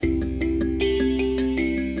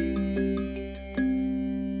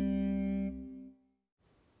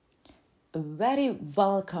very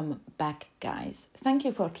welcome back, guys. Thank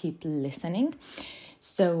you for keep listening.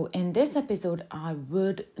 So in this episode, I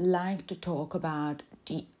would like to talk about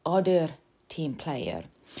the other team player.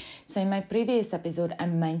 So in my previous episode, I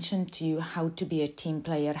mentioned to you how to be a team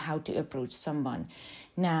player, how to approach someone.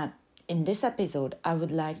 Now, in this episode, I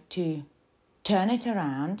would like to turn it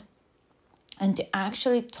around and to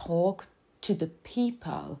actually talk to the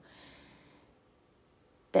people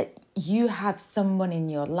that you have someone in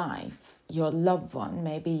your life, your loved one,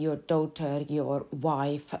 maybe your daughter, your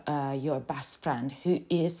wife, your best friend who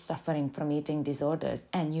is suffering from eating disorders,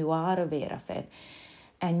 and you are aware of it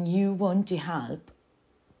and you want to help,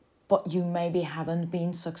 but you maybe haven't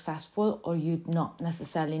been successful or you not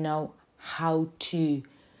necessarily know how to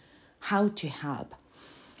help.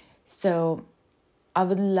 So I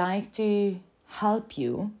would like to help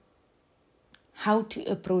you how to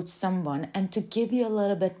approach someone and to give you a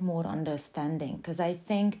little bit more understanding, because I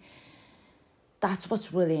think that's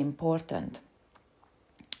what's really important.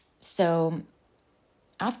 So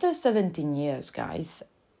after 17 years, guys,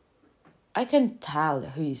 I can tell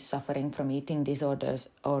who is suffering from eating disorders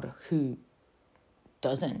or who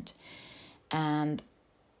doesn't. And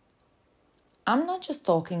I'm not just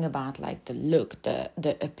talking about like the look, the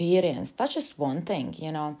appearance. That's just one thing,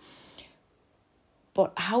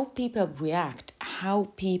 but how people react,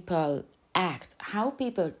 how people act, how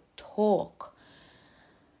people talk,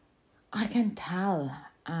 I can tell.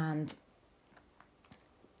 And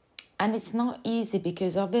it's not easy,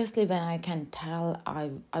 because obviously when I can tell,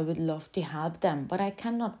 I would love to help them, but I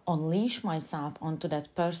cannot unleash myself onto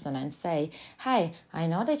that person and say, "Hi, I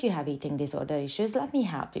know that you have eating disorder issues, let me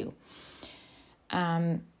help you."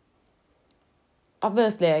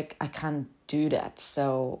 Obviously I can't do that,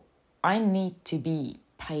 so I need to be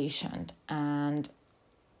patient. And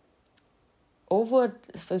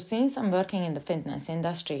since I'm working in the fitness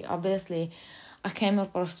industry, obviously I came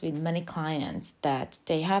across with many clients that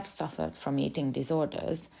they have suffered from eating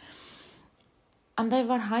disorders and they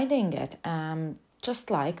were hiding it, just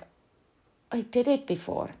like I did it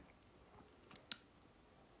before.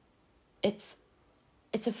 It's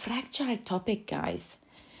a fragile topic, guys.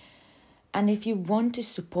 And if you want to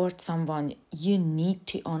support someone, you need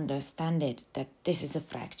to understand it, that this is a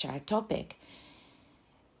fragile topic.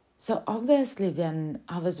 So obviously when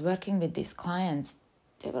I was working with these clients,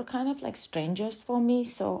 they were kind of like strangers for me.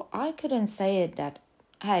 So I couldn't say it that,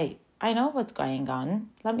 "Hey, I know what's going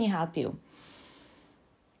on, let me help you."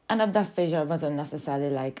 And at that stage, I wasn't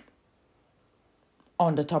necessarily like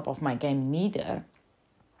on the top of my game neither.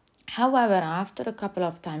 However, after a couple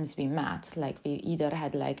of times we met, like we either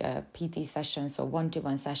had like a PT session, so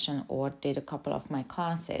one-to-one session, or did a couple of my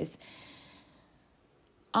classes,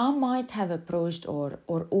 I might have approached or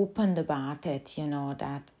opened about it,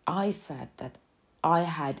 that I said that I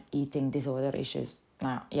had eating disorder issues.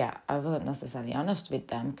 Now, yeah, I wasn't necessarily honest with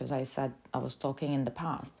them because I said I was talking in the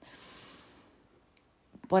past.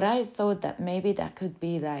 But I thought that maybe that could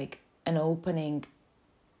be like an opening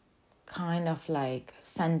kind of like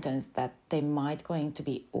sentence that they might going to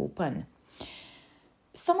be open.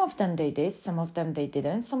 Some of them they did, some of them they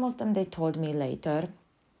didn't, some of them they told me later.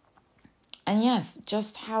 And yes,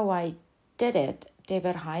 just how I did it, they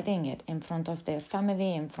were hiding it in front of their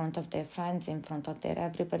family, in front of their friends, in front of their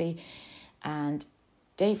everybody, and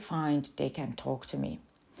they find they can talk to me.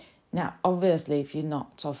 Now, obviously, if you're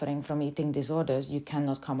not suffering from eating disorders, you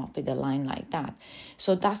cannot come up with a line like that.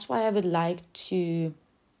 So that's why I would like to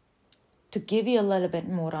give you a little bit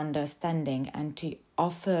more understanding and to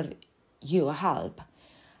offer you help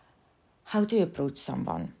how to approach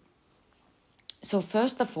someone. So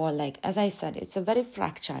first of all, like as I said, it's a very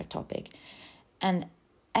fragile topic. And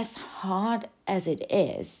as hard as it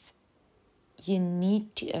is, you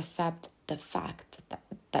need to accept the fact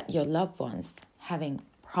that your loved ones having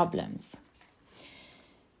problems.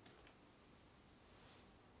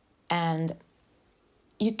 And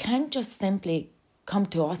you can't just simply come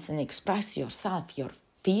to us and express yourself, your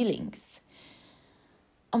feelings.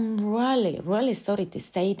 I'm really, really sorry to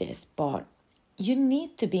say this, but you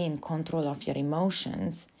need to be in control of your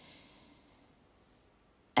emotions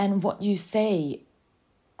and what you say,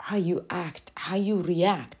 how you act, how you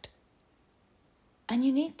react. And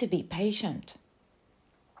you need to be patient.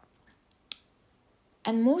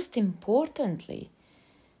 And most importantly,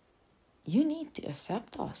 you need to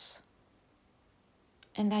accept us.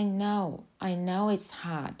 And I know it's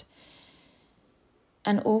hard.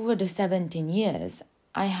 And over the 17 years,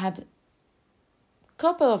 I have a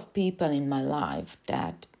couple of people in my life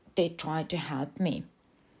that they tried to help me.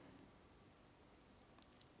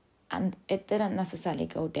 And it didn't necessarily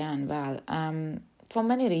go down well, for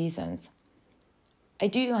many reasons. I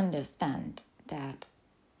do understand that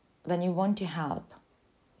when you want to help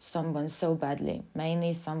someone so badly,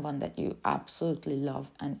 mainly someone that you absolutely love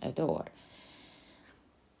and adore,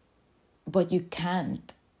 but you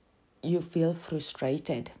can't, you feel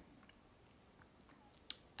frustrated.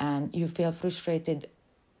 And you feel frustrated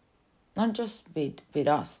not just with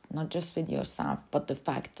us, not just with yourself, but the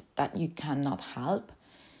fact that you cannot help.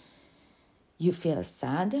 You feel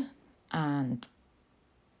sad and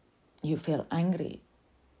you feel angry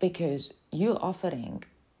because you're offering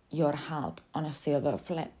your help on a silver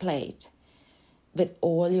plate with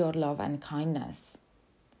all your love and kindness.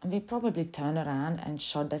 And we probably turn around and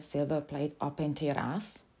shove the silver plate up into your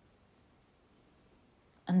ass.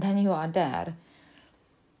 And then you are there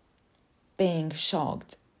being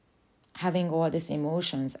shocked, having all these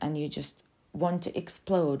emotions, and you just want to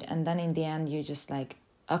explode. And then in the end, you're just like,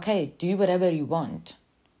 okay, do whatever you want.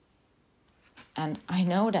 And I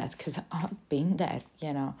know that because I've been there,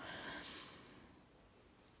 And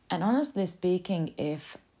honestly speaking,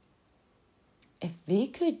 if we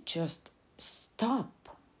could just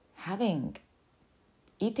stop having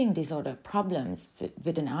eating disorder problems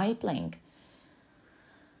with an eye blink,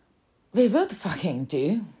 we would fucking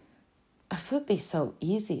do. It would be so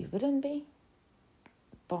easy, wouldn't it?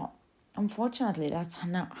 But unfortunately, that's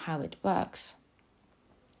not how it works.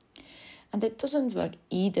 And it doesn't work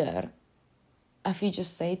either if you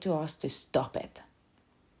just say to us to stop it.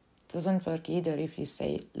 It doesn't work either if you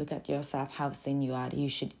say, look at yourself, how thin you are, you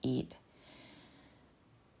should eat.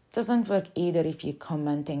 It doesn't work either if you're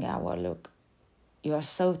commenting our look. You are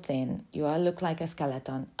so thin, you all look like a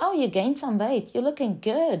skeleton. Oh, you gained some weight, you're looking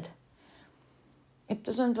good. It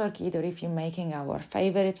doesn't work either if you're making our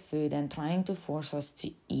favorite food and trying to force us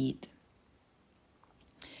to eat.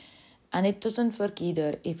 And it doesn't work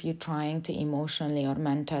either if you're trying to emotionally or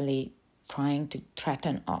mentally trying to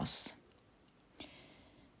threaten us.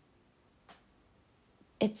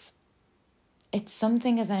 It's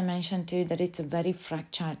something, as I mentioned too, that it's a very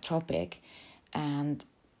fractured topic, and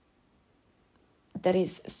there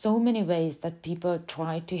is so many ways that people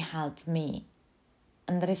try to help me,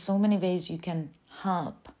 and there is so many ways you can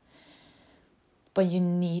help, but you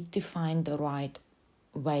need to find the right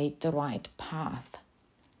way, the right path.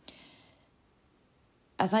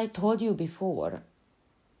 As I told you before,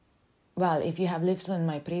 well, if you have listened to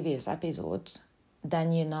my previous episodes,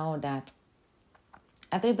 then you know that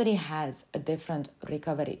everybody has a different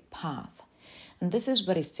recovery path. And this is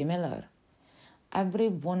very similar. Every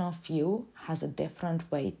one of you has a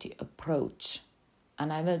different way to approach.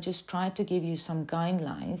 And I will just try to give you some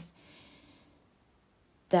guidelines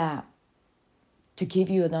that to give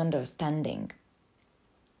you an understanding.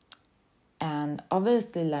 And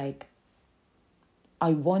obviously,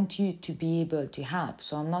 I want you to be able to help.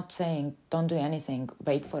 So I'm not saying don't do anything,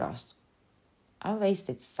 wait for us. I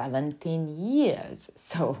wasted 17 years.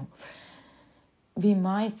 So we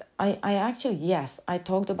might, I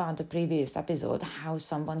talked about the previous episode, how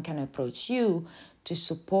someone can approach you to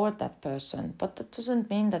support that person. But that doesn't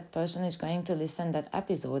mean that person is going to listen that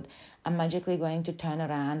episode and magically going to turn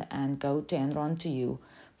around and go to and run to you,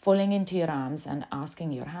 falling into your arms and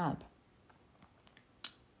asking your help.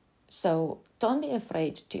 So don't be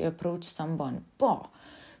afraid to approach someone. But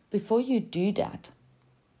before you do that,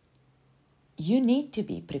 you need to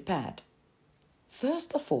be prepared.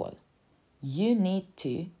 First of all, you need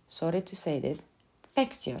to, sorry to say this,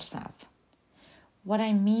 fix yourself. What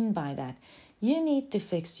I mean by that, you need to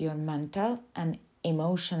fix your mental and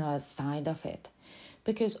emotional side of it.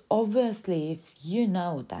 Because obviously, if you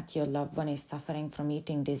know that your loved one is suffering from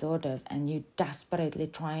eating disorders and you're desperately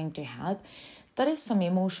trying to help, there is some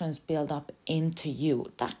emotions build up into you.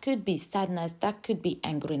 That could be sadness, that could be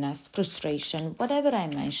angriness, frustration, whatever I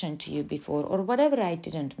mentioned to you before or whatever I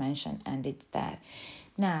didn't mention, and it's there.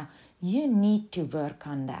 Now, you need to work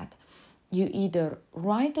on that. You either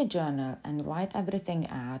write a journal and write everything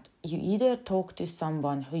out. You either talk to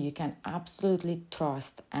someone who you can absolutely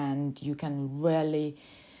trust and you can really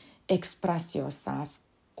express yourself,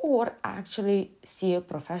 or actually see a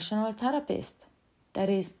professional therapist. There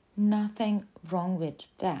is nothing wrong with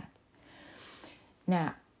that.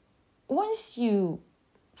 Now, once you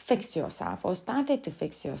fix yourself or started to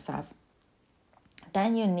fix yourself,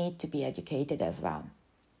 then you need to be educated as well.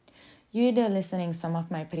 You're either listening some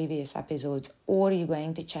of my previous episodes or you're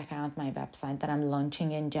going to check out my website that I'm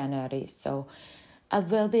launching in January. So it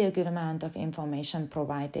will be a good amount of information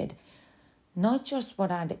provided. Not just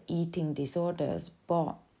what are the eating disorders,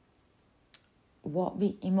 but what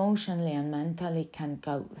we emotionally and mentally can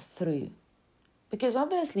go through. Because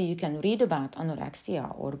obviously you can read about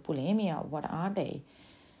anorexia or bulimia, what are they?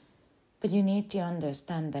 But you need to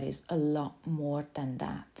understand there is a lot more than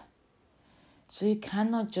that. So you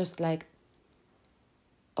cannot just like,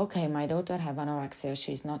 okay, my daughter have anorexia,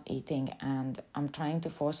 she's not eating, and I'm trying to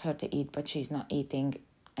force her to eat, but she's not eating,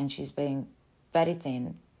 and she's being very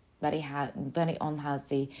thin, very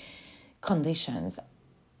unhealthy conditions,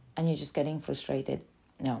 and you're just getting frustrated.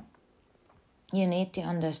 No. You need to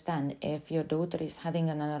understand, if your daughter is having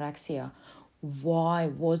an anorexia,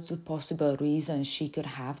 what's the possible reason she could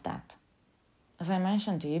have that? As I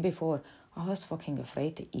mentioned to you before, I was fucking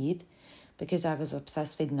afraid to eat because I was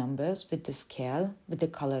obsessed with numbers, with the scale, with the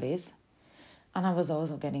calories. And I was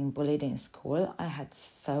also getting bullied in school. I had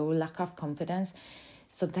so lack of confidence.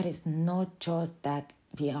 So that is not just that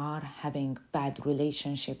we are having bad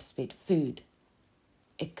relationships with food.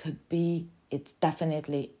 It's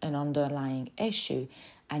definitely an underlying issue,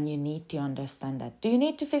 and you need to understand that. Do you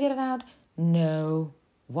need to figure it out? No.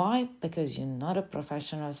 Why? Because you're not a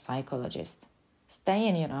professional psychologist. Stay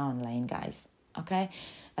in your own lane, guys. Okay?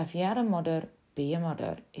 If you are a mother, be a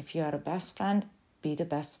mother. If you are a best friend, be the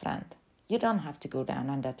best friend. You don't have to go down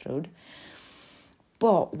on that road.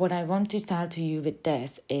 But what I want to tell to you with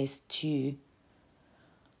this is to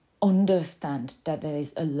understand that there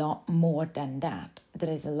is a lot more than that. There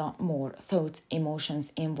is a lot more thoughts,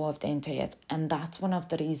 emotions involved into it. And that's one of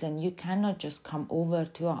the reasons you cannot just come over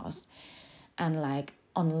to us and like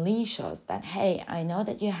unleash us that, hey, I know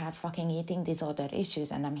that you have fucking eating disorder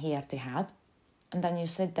issues and I'm here to help. And then you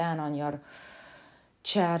sit down on your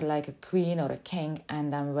chair like a queen or a king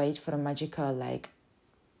and then wait for a magical like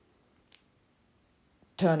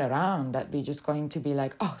turn around that we're just going to be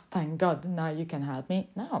like, oh, thank God, now you can help me.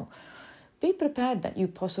 No. Be prepared that you're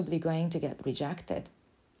possibly going to get rejected.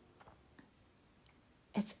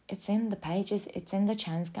 It's in the pages, it's in the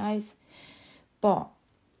chance, guys. But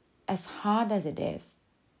as hard as it is,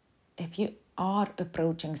 if you are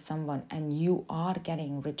approaching someone and you are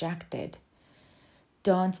getting rejected,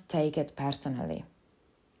 don't take it personally.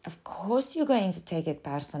 Of course you're going to take it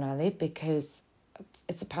personally because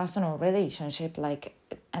it's a personal relationship, like,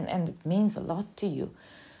 and it means a lot to you.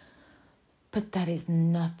 But that is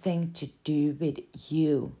nothing to do with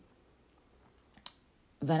you.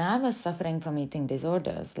 When I was suffering from eating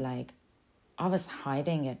disorders, like, I was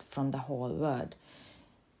hiding it from the whole world.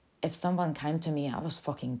 If someone came to me, I was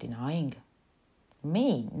fucking denying.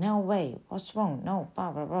 Me? No way. What's wrong? No,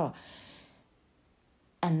 blah, blah, blah.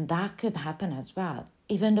 And that could happen as well.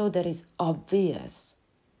 Even though there is obvious,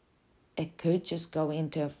 it could just go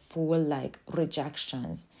into full like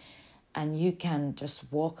rejections, and you can just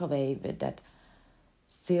walk away with that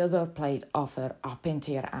silver plate offer up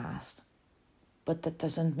into your ass. But that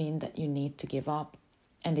doesn't mean that you need to give up,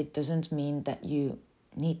 and it doesn't mean that you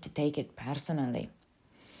need to take it personally.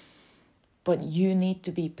 But you need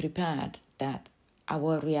to be prepared that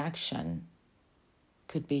our reaction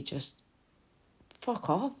could be just fuck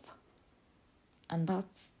off. And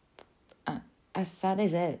that's as sad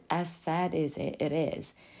as it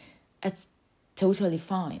is, it's totally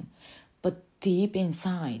fine. But deep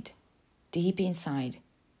inside,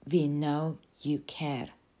 we know you care.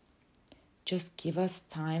 Just give us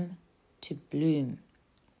time to bloom.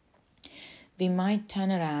 We might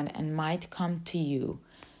turn around and might come to you.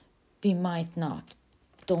 We might not.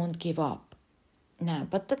 Don't give up. Now,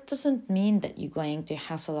 but that doesn't mean that you're going to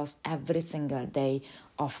hassle us every single day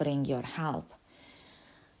offering your help.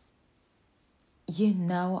 You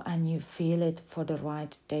know and you feel it for the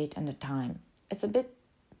right date and the time. It's a bit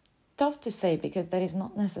tough to say because there is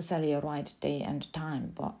not necessarily a right day and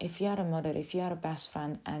time. But if you are a mother, if you are a best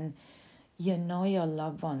friend, and you know your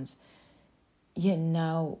loved ones, you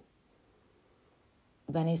know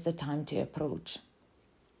when is the time to approach.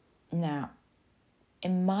 Now,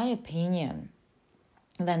 in my opinion,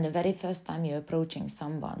 when the very first time you're approaching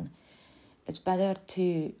someone, it's better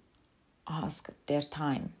to ask their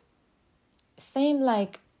time. Same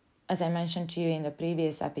like, as I mentioned to you in the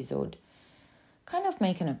previous episode, kind of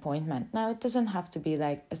make an appointment. Now, it doesn't have to be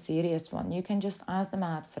like a serious one. You can just ask them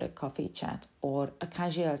out for a coffee chat or a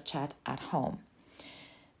casual chat at home.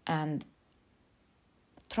 And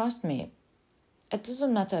trust me, it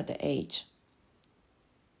doesn't matter the age.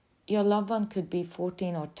 Your loved one could be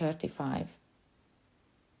 14 or 35.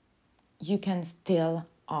 You can still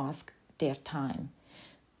ask their time.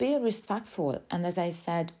 Be respectful, and as I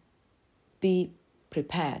said, be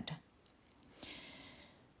prepared.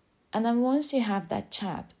 And then once you have that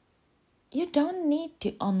chat, you don't need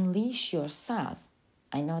to unleash yourself.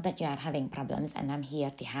 I know that you are having problems and I'm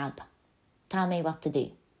here to help. Tell me what to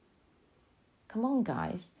do. Come on,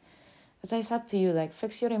 guys. As I said to you, like,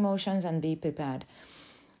 fix your emotions and be prepared.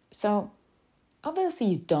 So, obviously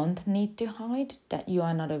you don't need to hide that you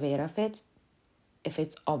are not aware of it if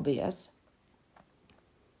it's obvious.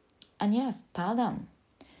 And yes, tell them.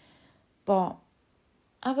 But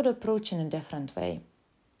I would approach in a different way.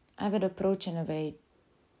 I would approach in a way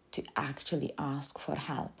to actually ask for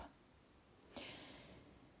help.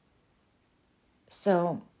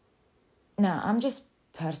 So now I'm just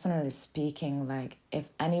personally speaking, like if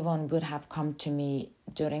anyone would have come to me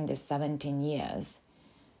during the 17 years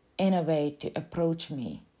in a way to approach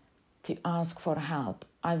me, to ask for help,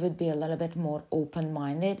 I would be a little bit more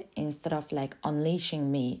open-minded instead of like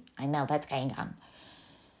unleashing me. I know what's going on.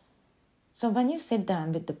 So when you sit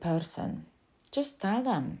down with the person, just tell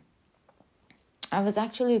them. I was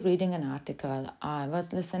actually reading an article. I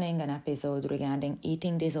was listening an episode regarding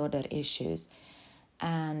eating disorder issues,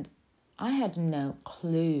 and I had no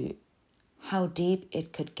clue how deep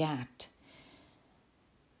it could get.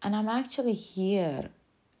 And I'm actually here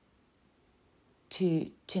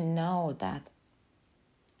to know that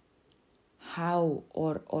how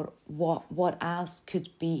or what else could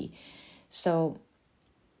be. So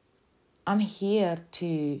I'm here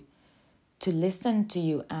to listen to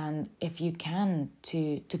you, and if you can,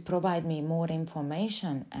 to provide me more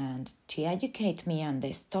information and to educate me on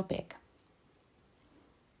this topic.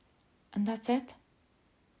 And that's it.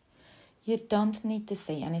 You don't need to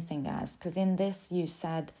say anything else, because in this you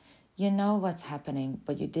said you know what's happening,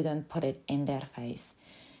 but you didn't put it in their face.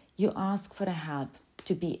 You ask for help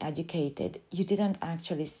to be educated. You didn't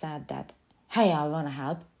actually say that, hey, I want to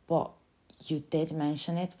help, but you did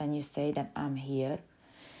mention it when you say that I'm here.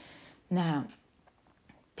 Now,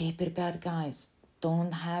 be prepared, guys.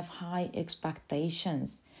 Don't have high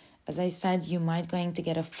expectations. As I said, you might going to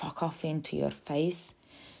get a fuck off into your face.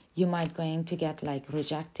 You might going to get like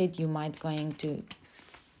rejected. You might going to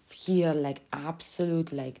hear like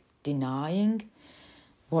absolute like denying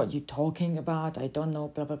what you're talking about. I don't know,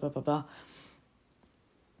 blah, blah, blah, blah, blah.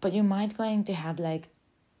 But you might going to have like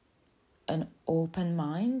an open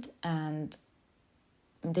mind, and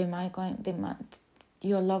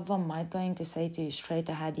your loved one might going to say to you straight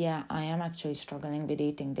ahead, yeah, I am actually struggling with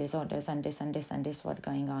eating disorders and this and this and this what's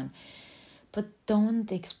going on. But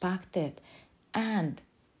don't expect it. And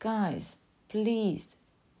guys, please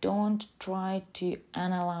don't try to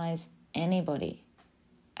analyze anybody.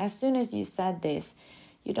 As soon as you said this,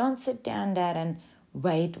 you don't sit down there and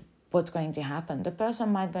wait what's going to happen. The person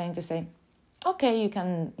might going to say, okay, you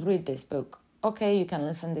can read this book. Okay, you can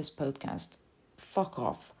listen to this podcast. Fuck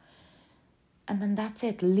off. And then that's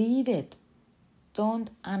it. Leave it. Don't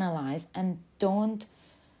analyze, and don't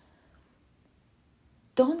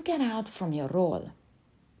get out from your role.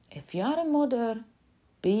 If you are a mother,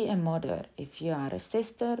 be a mother. If you are a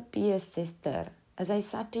sister, be a sister. As I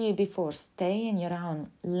said to you before, stay in your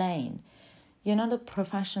own lane. You're not a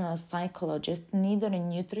professional psychologist, neither a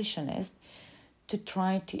nutritionist, to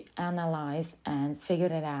try to analyze and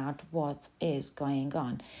figure it out what is going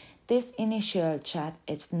on. This initial chat,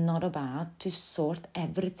 it's not about to sort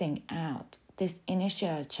everything out. This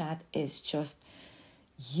initial chat is just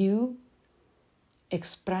you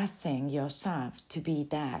expressing yourself to be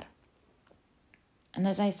there. And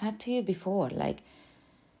as I said to you before, like,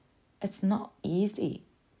 it's not easy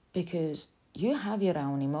because you have your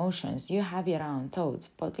own emotions, you have your own thoughts,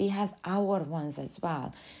 but we have our ones as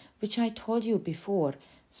well, which I told you before.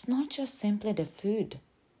 It's not just simply the food.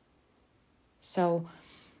 So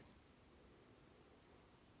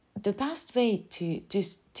the best way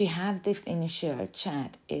to have this initial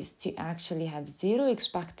chat is to actually have zero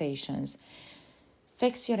expectations.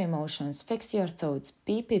 Fix your emotions, fix your thoughts,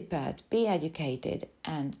 be prepared, be educated,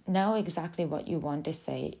 and know exactly what you want to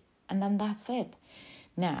say. And then that's it.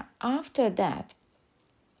 Now, after that,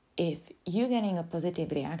 if you're getting a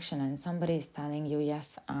positive reaction and somebody is telling you,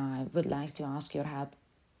 yes, I would like to ask your help,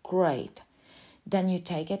 great. Then you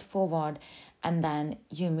take it forward and then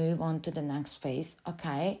you move on to the next phase.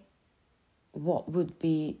 Okay, what would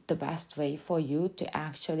be the best way for you to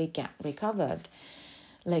actually get recovered?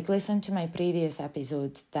 Like, listen to my previous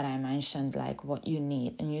episodes that I mentioned, like what you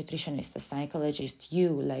need, a nutritionist, a psychologist,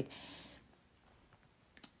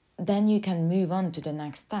 then you can move on to the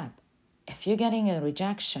next step. If you're getting a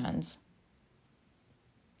rejections,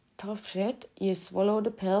 tough shit, you swallow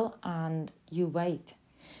the pill and you wait.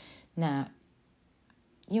 Now,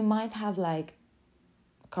 you might have like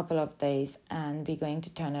a couple of days and be going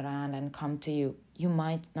to turn around and come to you. You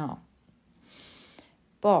might not.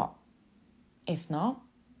 But if not,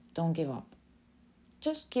 don't give up.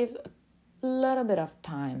 Just give a little bit of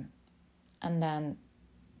time and then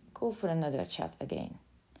go for another chat again.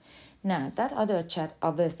 Now, that other chat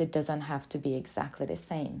obviously doesn't have to be exactly the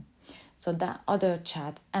same. So that other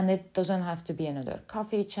chat, and it doesn't have to be another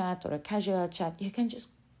coffee chat or a casual chat. You can just,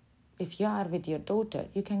 If you are with your daughter,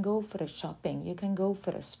 you can go for a shopping, you can go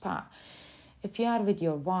for a spa. If you are with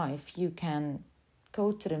your wife, you can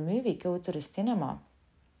go to the movie, go to the cinema.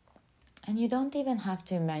 And you don't even have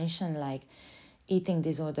to mention like eating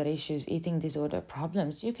disorder issues, eating disorder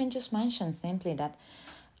problems. You can just mention simply that,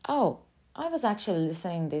 oh, I was actually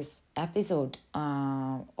listening this episode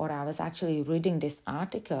or I was actually reading this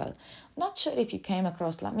article. Not sure if you came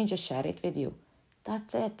across, let me just share it with you.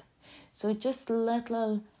 That's it. So just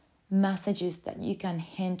little messages that you can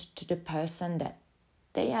hint to the person that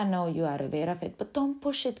they know you are aware of it, but don't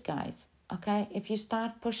push it, guys. Okay? If you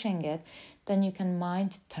start pushing it, then you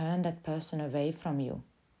might turn that person away from you.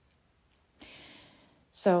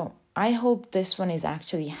 So I hope this one is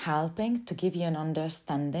actually helping to give you an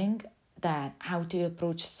understanding that how to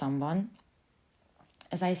approach someone.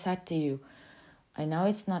 As I said to you, I know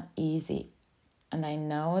it's not easy, and I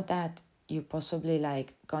know that you possibly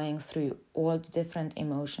like going through all the different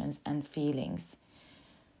emotions and feelings.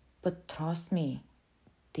 But trust me,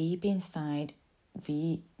 deep inside,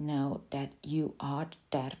 we know that you are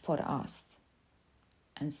there for us.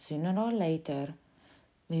 And sooner or later,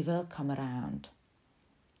 we will come around.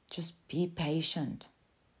 Just be patient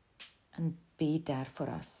and be there for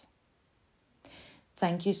us.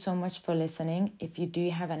 Thank you so much for listening. If you do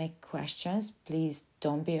have any questions, please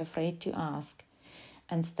don't be afraid to ask.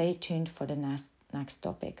 And stay tuned for the next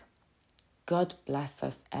topic. God bless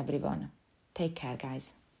us, everyone. Take care,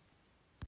 guys.